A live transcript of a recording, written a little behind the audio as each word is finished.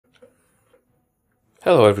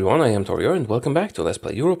Hello everyone, I am Taureor and welcome back to Let's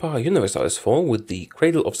Play Europa Universalis IV with the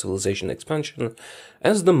Cradle of Civilization expansion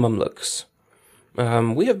as the Mamluks.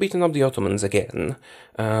 We have beaten up the Ottomans again,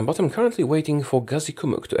 but I'm currently waiting for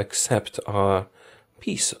Gazikumuk to accept our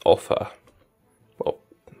peace offer. Well,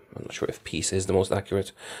 I'm not sure if peace is the most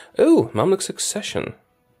accurate. Oh, Mamluk succession.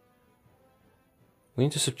 We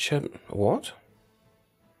need to subject... what?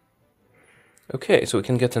 Okay, so we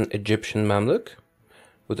can get an Egyptian Mamluk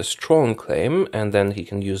with a strong claim, and then he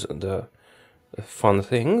can use the fun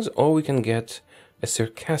things, or we can get a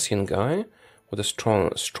Circassian guy with a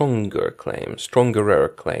stronger claim.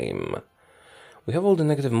 We have all the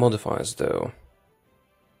negative modifiers, though.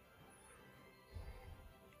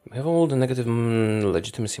 We have all the negative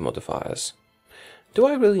legitimacy modifiers. Do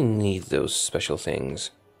I really need those special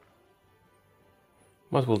things?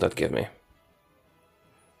 What will that give me?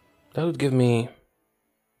 That would give me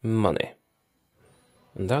money.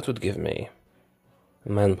 And that would give me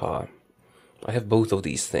manpower. I have both of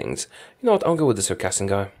these things. You know what, I'll go with the Circassian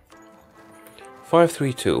guy.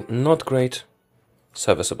 532, not great,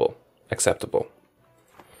 serviceable, acceptable.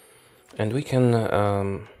 And we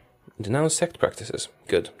can denounce sect practices.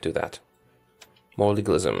 Good, do that. More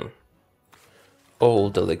legalism. All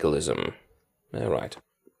the legalism. Alright.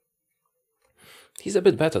 He's a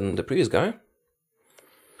bit better than the previous guy.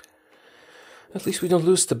 At least we don't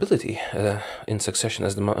lose stability in succession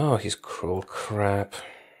as the... oh, he's cruel crap.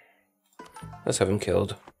 Let's have him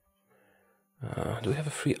killed. Do we have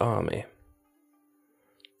a free army?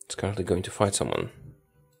 It's currently going to fight someone.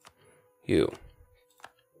 You.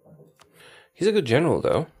 He's a good general,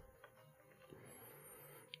 though.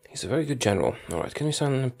 He's a very good general. Alright, can we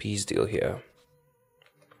sign a peace deal here?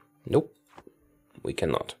 Nope. We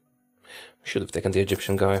cannot. We should have taken the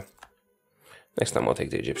Egyptian guy. Next time I'll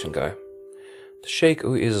take the Egyptian guy. The Sheikh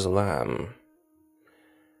Islam.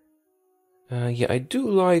 Yeah, I do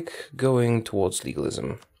like going towards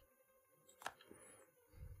legalism.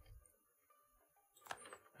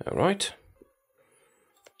 Alright.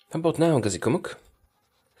 How about now, Gazikumuk?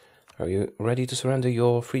 Are you ready to surrender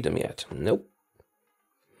your freedom yet? Nope.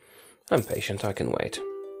 I'm patient, I can wait.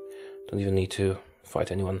 Don't even need to fight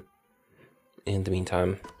anyone. In the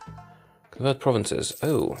meantime. Convert provinces.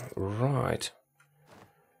 Oh, right.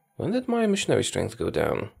 When did my missionary strength go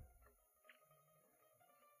down?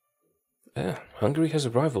 Hungary has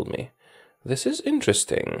rivaled me. This is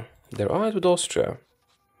interesting. They're allied with Austria.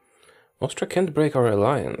 Austria can't break our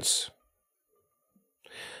alliance.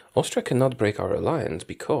 Austria cannot break our alliance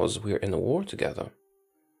because we're in a war together.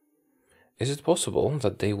 Is it possible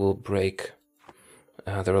that they will break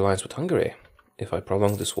their alliance with Hungary if I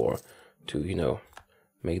prolong this war to, you know,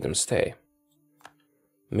 make them stay?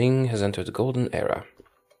 Ming has entered the golden era.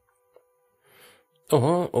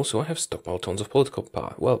 Oh, also I have stockpiled tons of political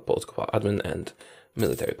power. Well, political power, admin and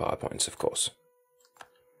military power points, of course.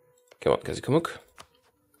 Come on, Gazikumuk.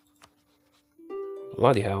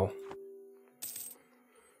 Bloody hell.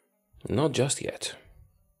 Not just yet.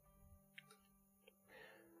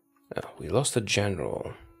 We lost a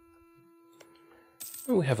general.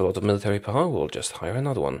 We have a lot of military power, we'll just hire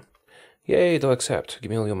another one. Yay, they'll accept. Give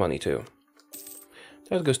me all your money too.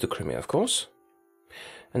 That goes to Crimea, of course.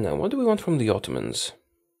 And now, what do we want from the Ottomans?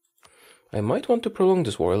 I might want to prolong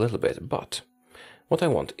this war a little bit, but what I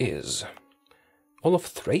want is all of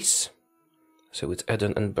Thrace. So it's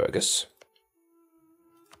Eden and Burgess.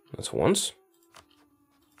 That's once.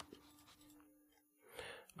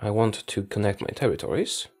 I want to connect my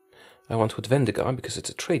territories. I want Hudvendiga because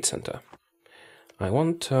it's a trade center. I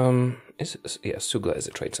want, yes, Sugla is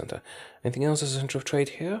a trade center. Anything else as a center of trade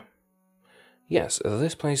here? Yes,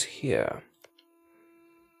 this place here.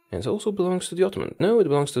 And it also belongs to the Ottoman. No, it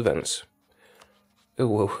belongs to Venice. Oh,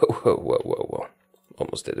 whoa, whoa, whoa, whoa, whoa, whoa.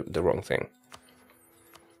 Almost did the wrong thing.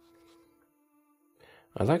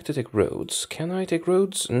 I like to take roads. Can I take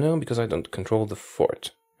roads? No, because I don't control the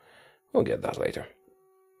fort. We'll get that later.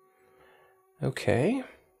 Okay.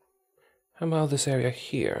 How about this area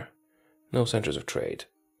here? No centers of trade.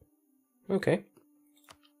 Okay.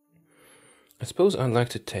 I suppose I'd like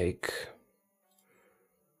to take...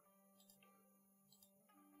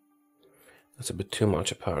 That's a bit too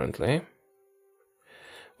much, apparently.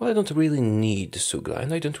 Well, I don't really need Sugla,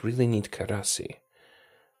 and I don't really need Karasi.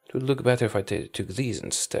 It would look better if I took these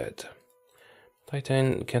instead.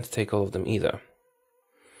 Titan can't take all of them either.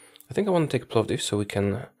 I think I want to take Plovdiv so we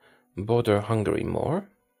can border Hungary more.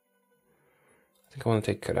 I think I want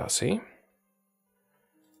to take Karasi.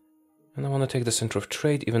 And I want to take the center of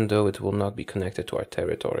trade, even though it will not be connected to our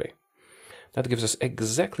territory. That gives us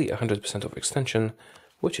exactly 100% of extension,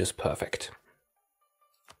 which is perfect.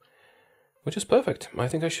 Which is perfect. I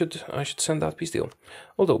think I should send that peace deal.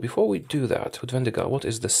 Although, before we do that, with Vendigar, what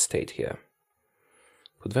is the state here?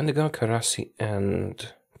 With Vendigar, Karasi,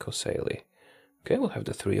 and Kosali. Okay, we'll have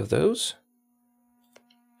the 3 of those.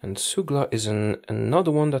 And Sugla is another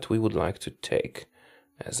one that we would like to take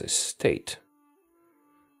as a state.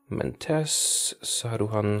 Mentes,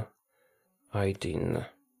 Saruhan, Aydin.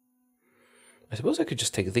 I suppose I could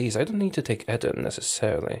just take these. I don't need to take Eden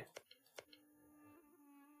necessarily.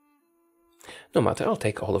 No matter, I'll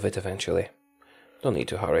take all of it eventually. Don't need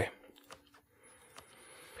to hurry.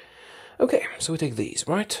 Okay, so we take these,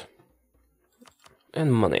 right?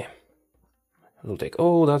 And money. We'll take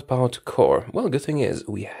all that power to core. Well, good thing is,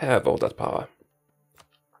 we have all that power.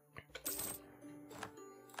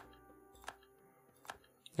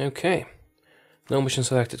 Okay. No mission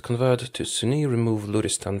selected. Convert to Sunni, remove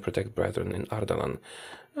Luristan, protect brethren in Ardalan.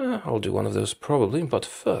 I'll do one of those probably, but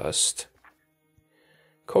first...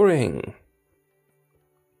 Coring.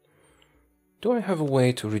 Do I have a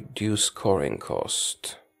way to reduce coring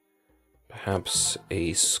cost? Perhaps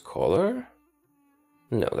a scholar?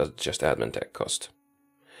 No, that's just admin tech cost.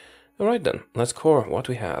 Alright then, let's core what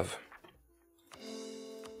we have.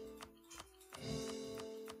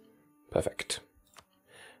 Perfect.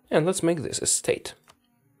 And let's make this a state.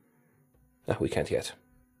 We can't yet.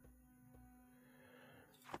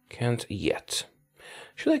 Can't yet.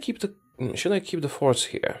 Should I keep the forts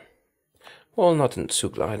here? Well, not in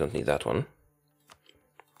Sugla, I don't need that one.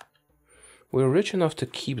 We're rich enough to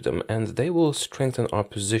keep them, and they will strengthen our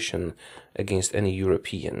position against any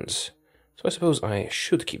Europeans. So I suppose I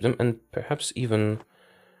should keep them, and perhaps even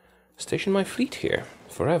station my fleet here,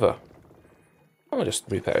 forever. I'll just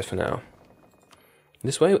repair it for now.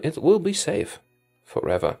 This way it will be safe,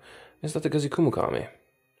 forever. Is that the Gazikumuk army?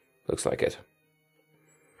 Looks like it.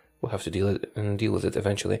 We'll have to deal with it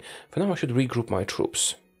eventually. For now I should regroup my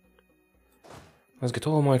troops. Let's get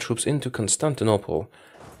all my troops into Constantinople,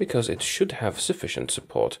 because it should have sufficient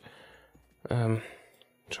support.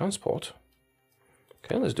 Transport?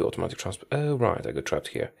 Okay, let's do automatic transport. Oh, right, I got trapped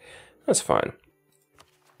here. That's fine.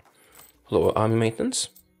 Lower army maintenance.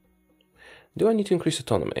 Do I need to increase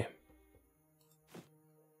autonomy?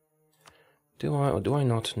 Do I or do I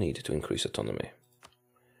not need to increase autonomy?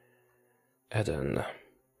 Eden.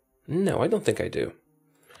 No, I don't think I do.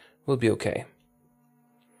 We'll be okay.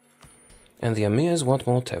 And the Emirs want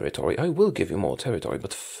more territory. I will give you more territory,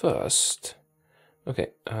 but first... Okay,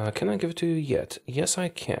 can I give it to you yet? Yes, I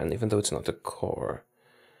can, even though it's not a core.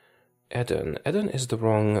 Eden. Eden is the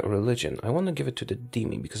wrong religion. I want to give it to the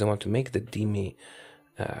Demi, because I want to make the Demi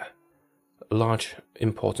a large,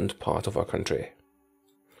 important part of our country.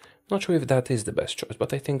 Not sure if that is the best choice,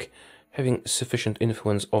 but I think having sufficient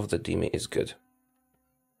influence of the Demi is good.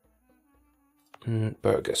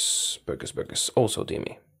 Burgess. Also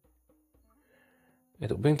Demi.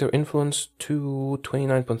 It'll bring their influence to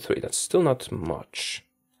 29.3. That's still not much.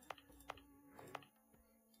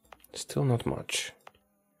 Still not much.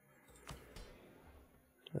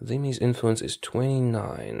 Demi's influence is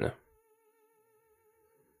 29.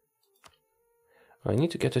 I need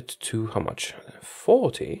to get it to how much?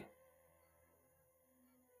 40?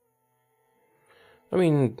 I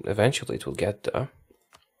mean, eventually it will get there.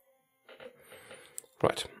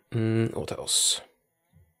 Right. What else?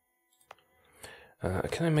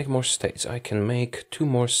 Can I make more states? I can make 2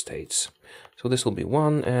 more states. So this will be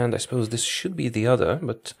 1, and I suppose this should be the other,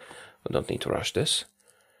 but I don't need to rush this.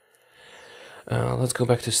 Let's go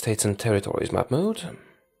back to states and territories map mode.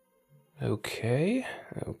 Okay.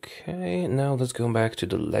 Now let's go back to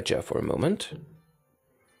the ledger for a moment.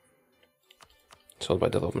 Sold by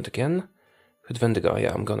development again. With Vendigar,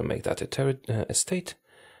 yeah, I'm gonna make that a state.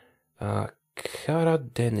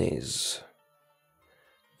 Karadeniz.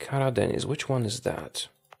 Karadeniz, which one is that?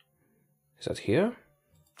 Is that here?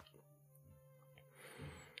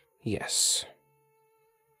 Yes.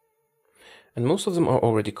 And most of them are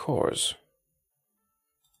already cores.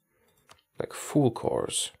 Like full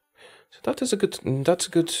cores. So that's a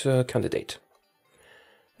good candidate.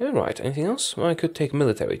 Alright, anything else? Well, I could take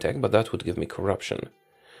military tech, but that would give me corruption.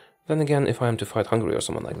 Then again, if I am to fight Hungary or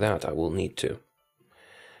someone like that, I will need to.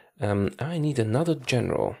 I need another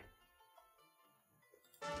general.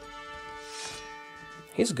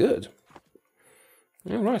 He's good.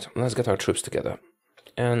 Alright, let's get our troops together.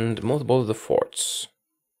 And mothball the forts.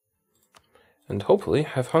 And hopefully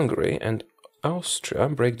have Hungary and Austria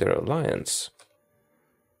break their alliance.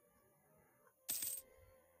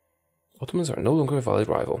 Ottomans are no longer a valid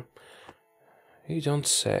rival. You don't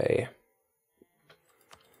say.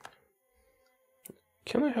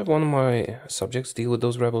 Can I have one of my subjects deal with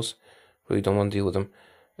those rebels? Really don't want to deal with them.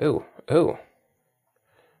 Oh.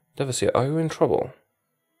 Devasia, are you in trouble?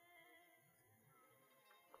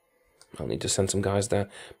 I'll need to send some guys there,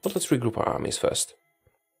 but let's regroup our armies first.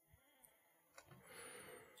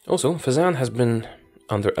 Also, Fezzan has been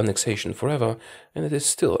under annexation forever, and it is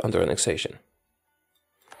still under annexation.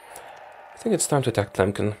 I think it's time to attack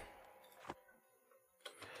Tlemcen.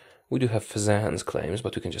 We do have Fezzan's claims,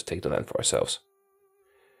 but we can just take the land for ourselves.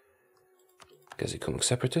 Gazikumuk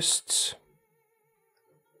separatists.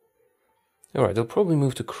 Alright, they'll probably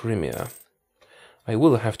move to Crimea. I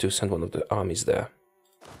will have to send one of the armies there.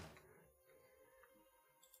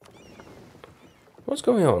 What's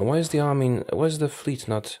going on? Why is the army... why is the fleet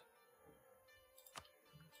not...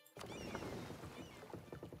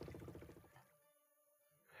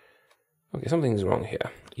 Okay, something's wrong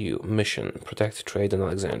here. You, mission, protect trade in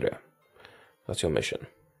Alexandria. That's your mission.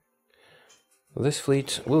 This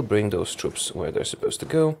fleet will bring those troops where they're supposed to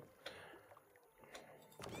go.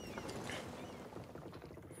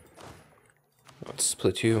 Let's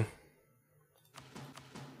split you.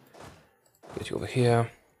 Get you over here.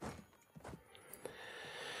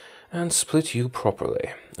 And split you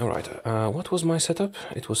properly. Alright, what was my setup?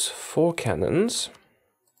 It was 4 cannons,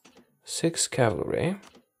 6 cavalry,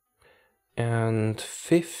 and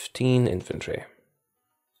 15 infantry.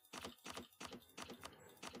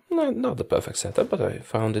 Not the perfect setup, but I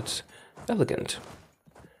found it elegant.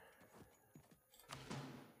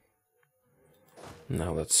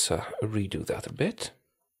 Now let's redo that a bit.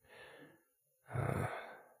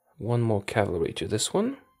 1 more cavalry to this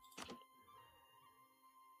one.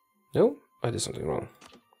 No, I did something wrong.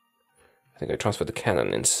 I think I transferred the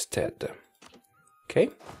cannon instead. Okay,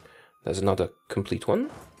 there's another complete one.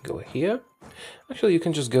 Go here. Actually, you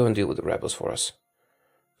can just go and deal with the rebels for us.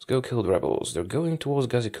 Let's go kill the rebels. They're going towards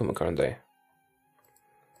Gazikumuk, aren't they?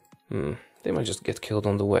 They might just get killed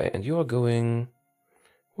on the way. And you are going...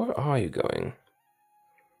 where are you going?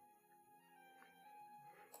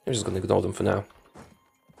 I'm just gonna ignore them for now.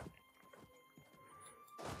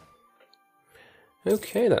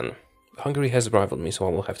 Okay then. Hungary has rivaled me, so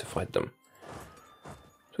I will have to fight them.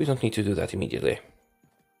 So we don't need to do that immediately.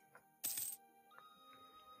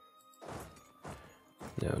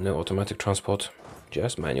 No automatic transport,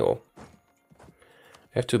 just manual.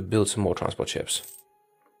 I have to build some more transport ships.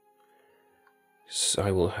 So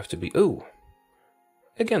I will have to be... oh!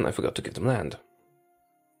 Again, I forgot to give them land.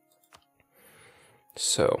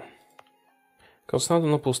 So,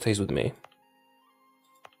 Constantinople stays with me.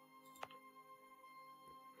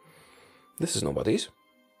 This is nobody's.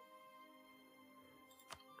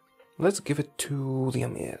 Let's give it to the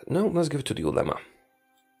Emir. No, let's give it to the Ulema.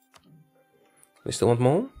 They still want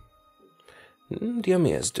more? The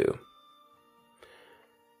Emirs do.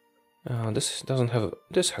 This doesn't have...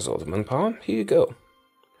 this has a lot of manpower. Here you go.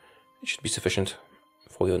 It should be sufficient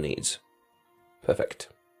for your needs. Perfect.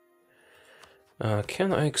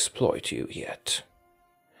 Can I exploit you yet?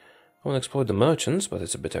 I want to exploit the merchants, but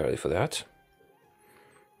it's a bit early for that.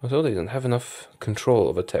 Although they don't have enough control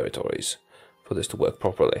over territories for this to work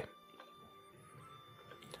properly.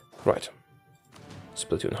 Right.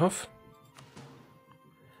 Split you in half.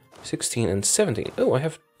 16 and 17. Oh, I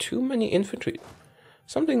have too many infantry.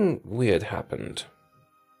 Something weird happened.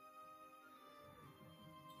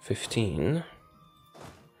 15.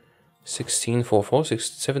 16, 4, 4.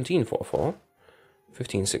 17, 4, 4.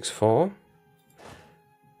 15, 6, 4.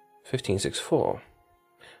 15, 6, 4.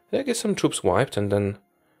 Did I get some troops wiped and then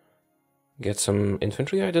get some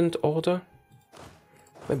infantry I didn't order?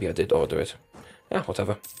 Maybe I did order it. Yeah,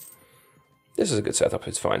 whatever. This is a good setup,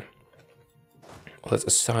 it's fine. Let's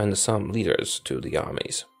assign some leaders to the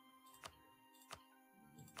armies.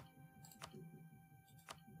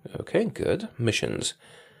 Okay, good. Missions.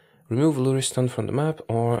 Remove Luristan from the map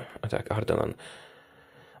or attack Ardalan.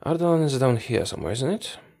 Ardalan is down here somewhere, isn't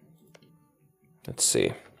it? Let's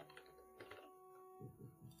see.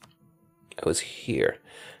 Oh, it's here.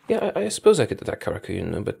 Yeah, I suppose I could attack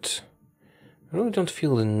Karakuyunu, but I really don't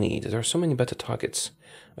feel the need. There are so many better targets.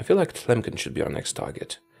 I feel like Tlemcen should be our next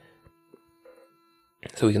target.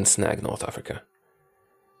 So we can snag North Africa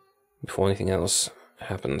before anything else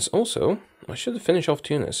happens. Also, I should finish off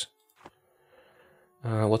Tunis.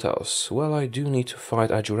 What else? Well, I do need to fight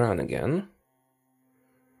Ajuran again.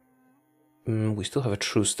 We still have a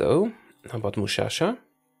truce, though. How about Mushasha?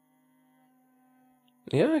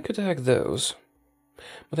 Yeah, I could attack those.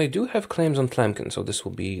 But I do have claims on Tlemcen, so this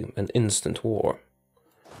will be an instant war.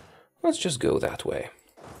 Let's just go that way.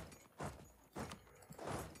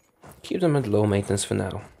 Keep them at low maintenance for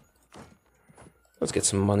now. Let's get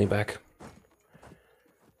some money back.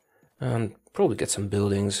 And probably get some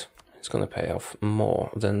buildings. It's gonna pay off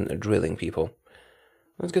more than drilling people.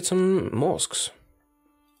 Let's get some mosques.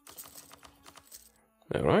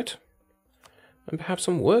 Alright. And perhaps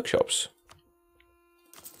some workshops.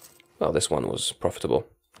 Well, this one was profitable.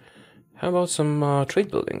 How about some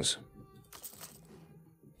trade buildings?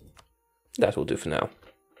 That will do for now.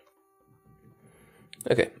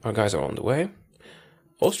 Okay, our guys are on the way.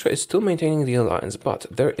 Austria is still maintaining the alliance, but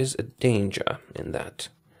there is a danger in that.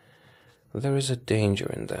 There is a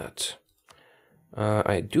danger in that.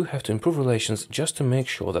 I do have to improve relations just to make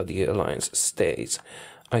sure that the alliance stays.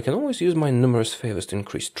 I can always use my numerous favors to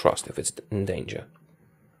increase trust if it's in danger.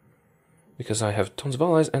 Because I have tons of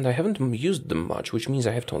allies and I haven't used them much, which means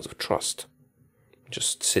I have tons of trust.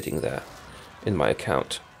 Just sitting there in my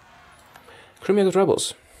account. Crimea got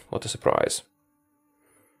rebels. What a surprise.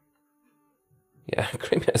 Yeah,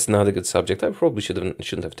 Crimea is not a good subject. I probably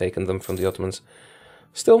shouldn't have taken them from the Ottomans.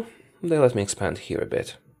 Still, they let me expand here a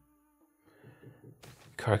bit.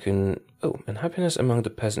 Kharkin... Oh, and happiness among the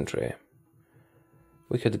peasantry.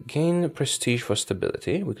 We could gain prestige for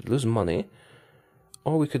stability, we could lose money,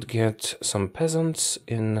 or we could get some peasants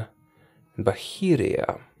in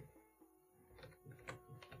Bahiria.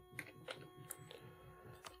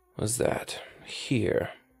 What's that? Here.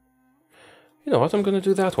 You know what, I'm gonna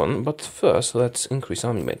do that one, but first let's increase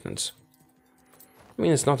army maintenance. I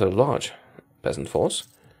mean, it's not a large peasant force,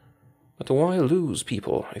 but why lose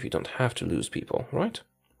people if you don't have to lose people, right?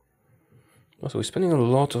 Also, we're spending a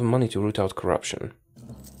lot of money to root out corruption.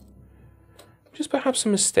 Which is perhaps a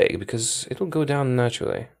mistake, because it'll go down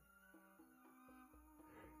naturally.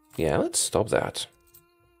 Yeah, let's stop that.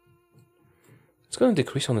 It's going to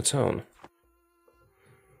decrease on its own.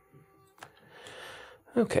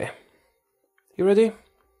 Okay. You ready?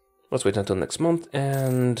 Let's wait until next month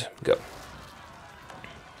and go.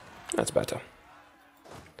 That's better.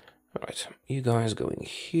 Alright, you guys going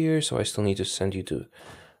here, so I still need to send you to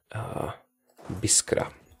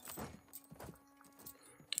Biskra.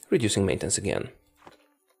 Reducing maintenance again.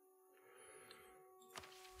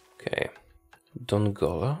 Okay.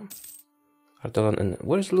 Dongola. Ardalan, and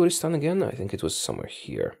where's Luristan again? I think it was somewhere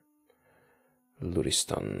here.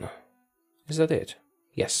 Luristan. Is that it?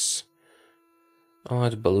 Yes.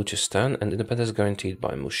 Allied Baluchistan, and independence guaranteed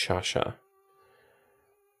by Mushasha.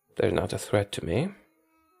 They're not a threat to me.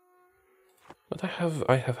 But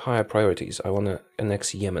I have higher priorities. I want to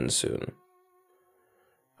annex Yemen soon.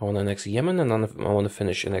 I want to annex Yemen, and I want to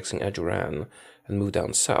finish annexing Ajuran and move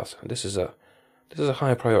down south. This is a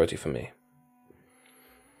high priority for me.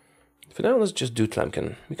 For now, let's just do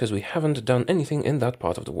Tlemcen, because we haven't done anything in that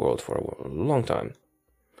part of the world for a long time.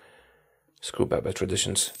 Screw Berber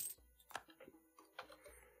traditions.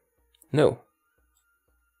 No.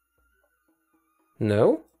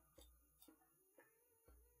 No?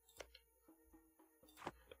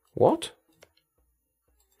 What?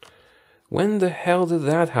 When the hell did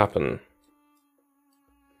that happen?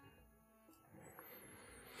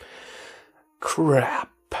 Crap.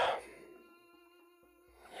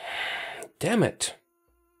 Damn it.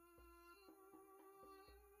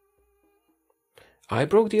 I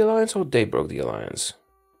broke the alliance or they broke the alliance?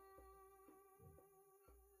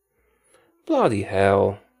 Bloody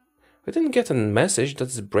hell. I didn't get a message that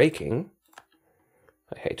it's breaking.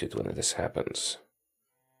 I hate it when this happens.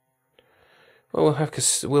 Well,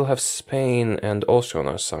 we'll have Spain and Austria on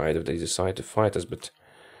our side if they decide to fight us, but...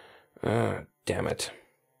 damn it.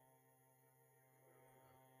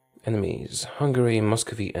 Enemies. Hungary,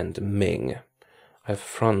 Muscovy, and Ming. I have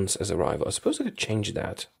France as a rival. I suppose I could change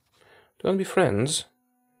that. Do you want to be friends?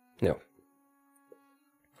 No.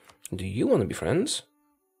 Do you want to be friends?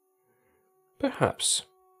 Perhaps.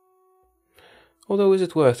 Although, is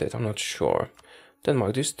it worth it? I'm not sure.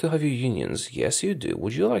 Denmark, do you still have your unions? Yes, you do.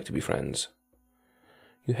 Would you like to be friends?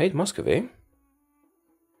 You hate Muscovy?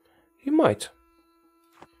 You might.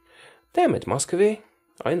 Damn it, Muscovy.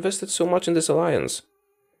 I invested so much in this alliance.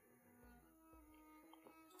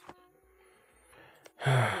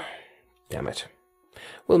 Damn it.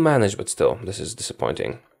 We'll manage, but still, this is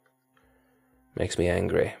disappointing. Makes me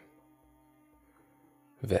angry.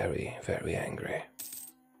 Very, very angry.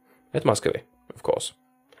 At Muscovy, of course.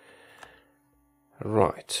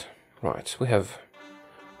 Right, right. We have...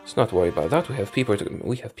 Let's not worry about that. We have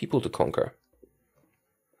people to conquer.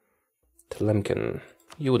 Tlemcen.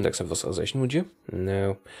 You wouldn't accept vassalization, would you?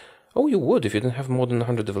 No. Oh, you would if you didn't have more than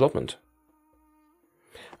 100 development.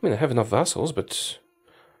 I mean, I have enough vassals, but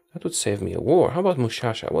that would save me a war. How about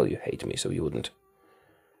Mushasha? Well, you hate me, so you wouldn't.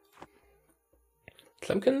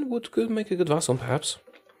 Tlemcen could make a good vassal, perhaps.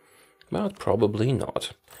 But probably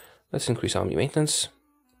not. Let's increase army maintenance.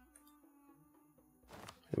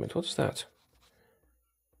 Wait a minute, what's that?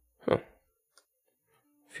 Huh.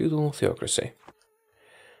 Feudal theocracy.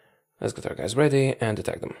 Let's get our guys ready and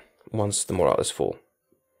attack them once the morale is full.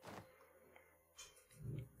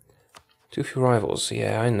 Too few rivals.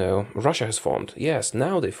 Yeah, I know. Russia has formed. Yes,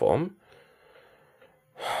 now they form.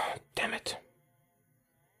 Damn it.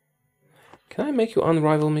 Can I make you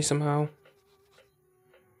unrival me somehow?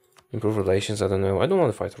 Improve relations, I don't know. I don't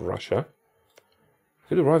want to fight Russia.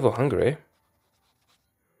 Could you rival Hungary?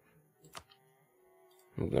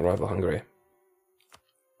 I'm gonna rival Hungary.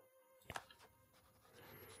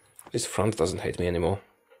 This front doesn't hate me anymore.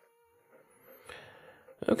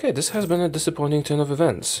 Okay, this has been a disappointing turn of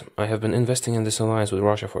events. I have been investing in this alliance with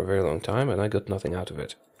Russia for a very long time, and I got nothing out of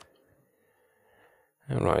it.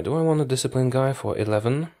 Alright, do I want a discipline guy for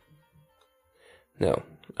 11? No,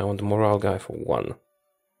 I want a morale guy for 1.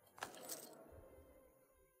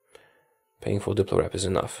 Paying for Diplorep is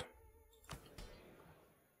enough.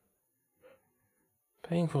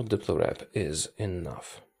 Paying for Diplorep is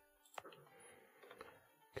enough.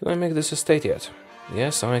 Can I make this a state yet?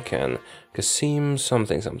 Yes, I can. Qasim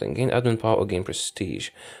something something. Gain admin power or gain prestige.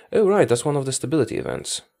 Oh, right, that's one of the stability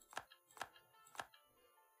events.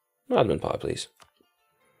 Admin power, please.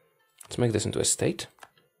 Let's make this into a state.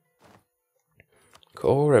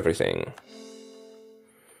 Core everything.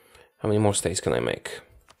 How many more states can I make?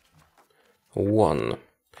 1.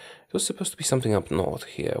 It was supposed to be something up north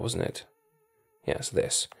here, wasn't it? Yes,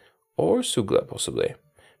 this. Or Sugla, possibly.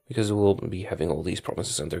 Because we'll be having all these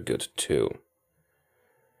provinces and they're good too.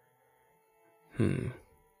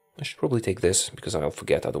 I should probably take this, because I'll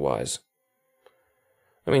forget otherwise.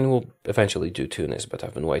 I mean, we'll eventually do Tunis, but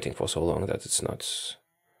I've been waiting for so long that it's not...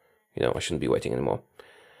 You know, I shouldn't be waiting anymore.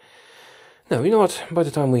 No, you know what? By the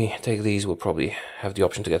time we take these, we'll probably have the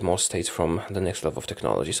option to get more states from the next level of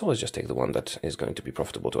technology, so let's just take the one that is going to be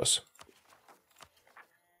profitable to us.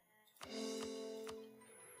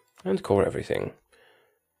 And core everything.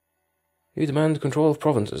 You demand control of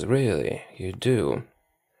provinces, really? You do.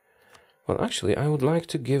 Well, actually, I would like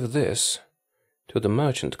to give this to the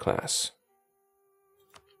merchant class.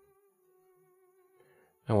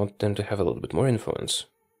 I want them to have a little bit more influence.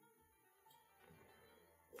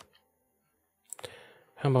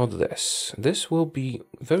 How about this? This will be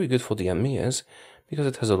very good for the emirs, because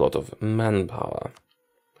it has a lot of manpower.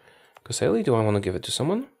 Koseli, do I want to give it to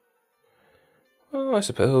someone? Well, I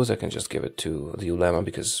suppose I can just give it to the ulema,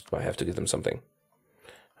 because I have to give them something.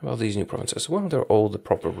 How about these new provinces? Well, they're all the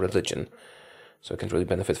proper religion, so I can't really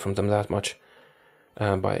benefit from them that much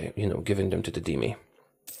by, you know, giving them to the Demi.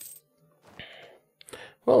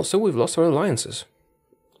 Well, so we've lost our alliances.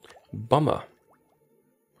 Bummer.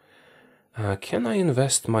 Can I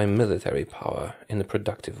invest my military power in a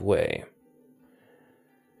productive way?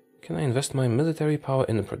 Can I invest my military power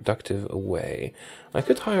in a productive way? I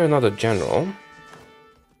could hire another general,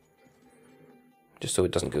 just so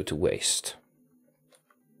it doesn't go to waste.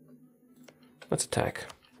 Let's attack.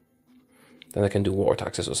 Then I can do war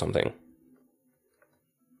taxes or something.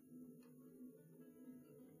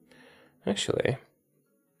 Actually,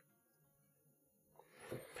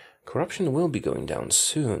 corruption will be going down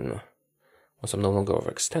soon, once I'm no longer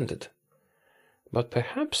overextended. But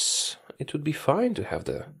perhaps it would be fine to have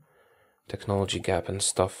the technology gap and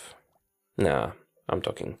stuff. Nah, I'm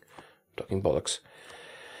talking bollocks.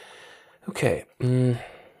 Okay,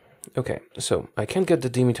 okay, so I can't get the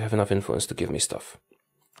Demi to have enough influence to give me stuff.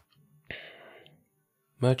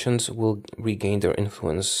 Merchants will regain their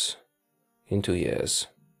influence in 2 years.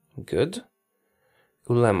 Good.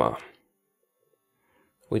 Ulema.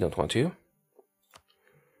 We don't want you.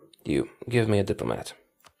 You, give me a diplomat.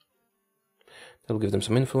 That'll give them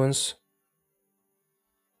some influence.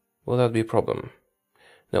 Will that be a problem?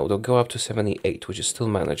 No, they'll go up to 78, which is still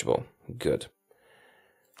manageable. Good.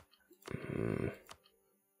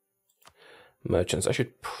 Merchants, I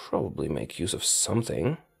should probably make use of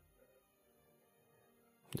something.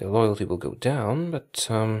 Their loyalty will go down, but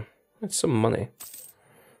it's some money.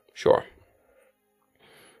 Sure.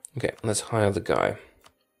 Okay, let's hire the guy.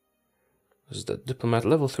 This is the diplomat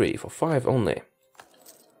level 3 for 5 only.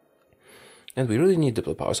 And we really need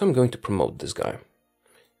diplo power, so I'm going to promote this guy.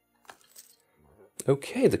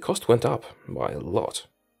 Okay, the cost went up by a lot.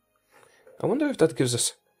 I wonder if that gives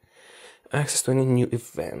us access to any new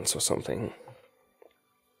events or something.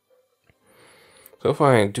 So if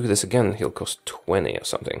I do this again, he'll cost 20 or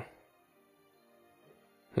something.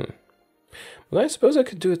 Well, I suppose I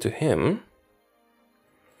could do it to him.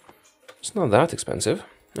 It's not that expensive.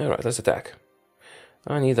 Alright, let's attack.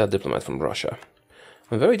 I need that diplomat from Russia.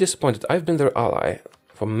 I'm very disappointed. I've been their ally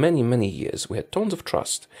for many, many years. We had tons of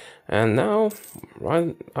trust. And now,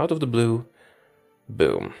 right out of the blue,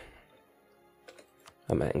 boom.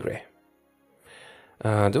 I'm angry.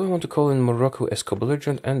 Do I want to call in Morocco as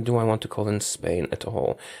co-belligerent, and do I want to call in Spain at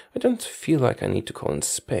all? I don't feel like I need to call in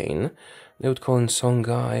Spain. They would call in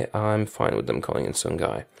Songhai. I'm fine with them calling in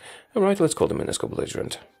Songhai. Alright, let's call them in as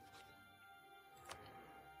co-belligerent.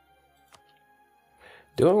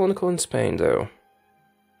 Do I want to call in Spain, though?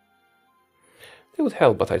 They would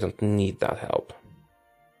help, but I don't need that help.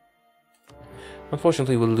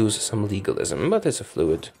 Unfortunately, we'll lose some legalism, but it's a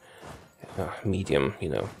fluid medium, you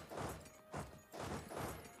know.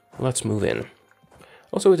 Let's move in.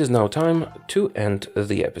 Also, it is now time to end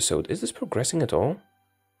the episode. Is this progressing at all?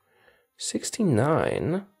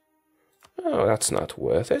 69? Oh, that's not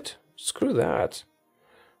worth it. Screw that.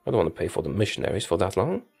 I don't want to pay for the missionaries for that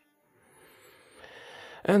long.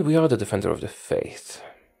 And we are the defender of the faith.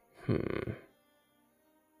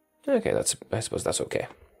 Okay, I suppose that's okay.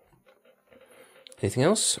 Anything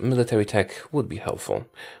else? Military tech would be helpful.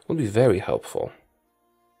 Would be very helpful.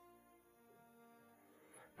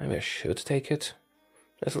 Maybe I should take it.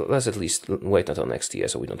 Let's at least wait until next year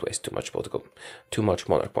so we don't waste too much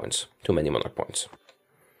monarch points. Too many monarch points.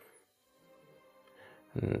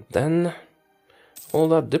 And then all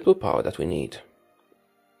that diplo power that we need.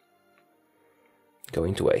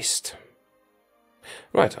 Going to waste.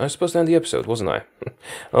 Right, I was supposed to end the episode, wasn't I?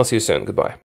 I'll see you soon. Goodbye.